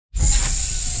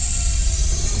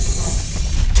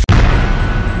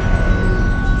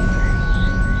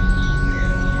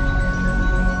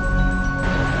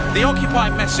The Occupy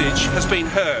message has been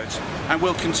heard and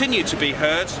will continue to be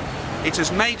heard. It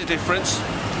has made a difference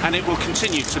and it will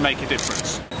continue to make a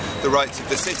difference. The rights of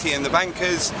the city and the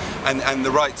bankers and the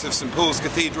rights of St Paul's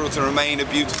Cathedral to remain a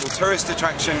beautiful tourist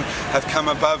attraction have come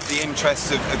above the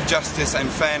interests of justice and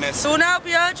fairness. We will now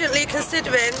be urgently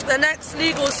considering the next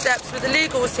legal steps with the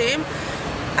legal team,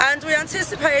 and we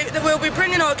anticipate that we'll be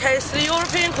bringing our case to the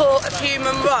European Court of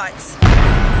Human Rights.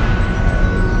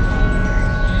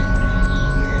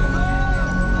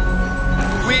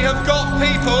 We have got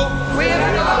people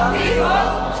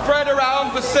spread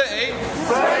around the city,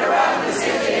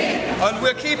 and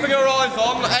we're keeping our eyes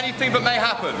on anything that may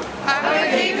happen.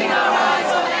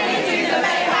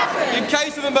 In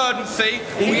case of emergency,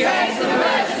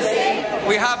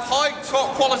 we have high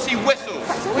top quality whistles.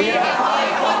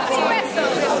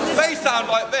 They sound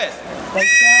like this.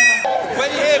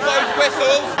 When you hear those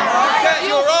whistles, get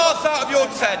your arse out of your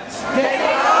tent.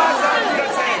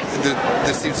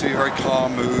 There seems to be a very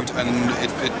calm mood, and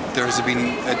there has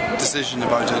been a decision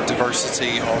about a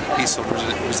diversity of peaceful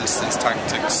resistance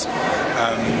tactics,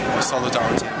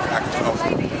 solidarity of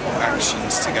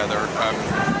actions together,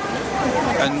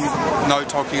 and now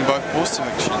talking about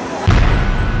post-eviction.